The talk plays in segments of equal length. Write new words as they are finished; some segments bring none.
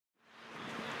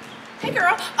Hey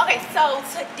girl. Okay, so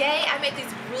today I met this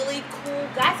really cool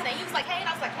guy today. He was like, hey, and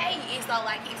I was like, hey. And so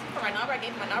like he asked me for my number, I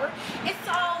gave him my number. And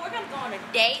so we're gonna go on a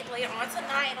date later on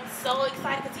tonight. And I'm so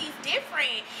excited because he's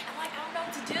different. I'm like, I don't know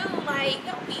what to do. Like,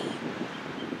 help me.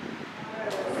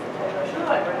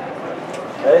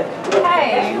 Hey.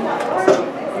 Hey.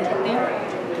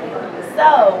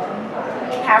 So,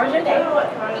 how was your day?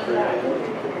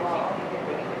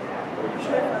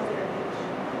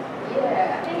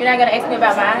 You're not gonna ask me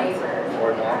about mine?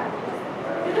 Or not.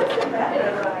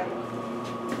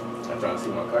 I'm trying to see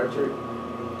my card trick.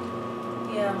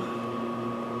 Yeah.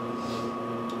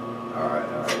 Alright,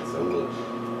 so look.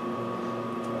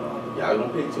 Y'all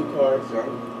gonna pick 2 cards,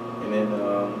 and then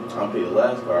I'm gonna pick the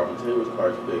last card. I'm gonna tell you which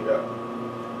card you pick out.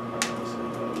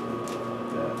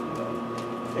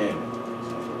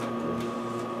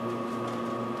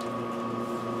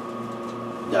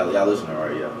 Y'all listening,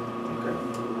 right? Yeah. Okay.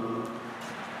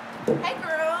 Hey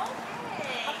girl.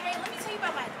 Hey. Okay, let me tell you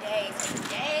about my day. So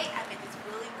today I met this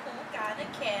really cool guy in a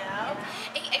cab,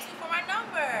 and he asked me for my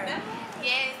number.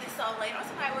 Yes, and so later on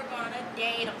tonight we're going on a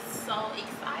date. I'm so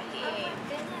excited. Oh my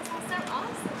goodness, that's so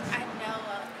awesome. I know.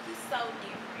 He's so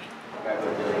different.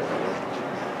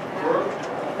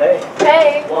 Hey.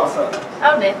 Hey. What's up?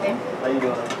 Oh, nothing. How you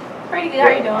doing? Pretty good.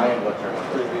 How you doing? I ain't gonna turn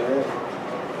pretty good.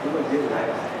 You look good.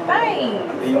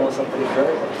 Thanks. Do you want something to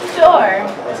drink? Sure.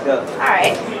 Let's go. All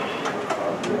right.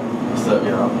 What's up,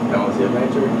 y'all? Y'all want to see a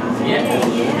picture? Yeah.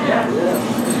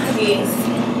 Yes.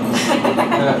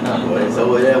 Well, it's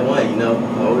over that one, you know.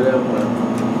 Over that one.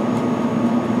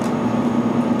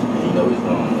 And you know he's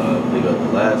gonna pick up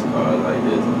the last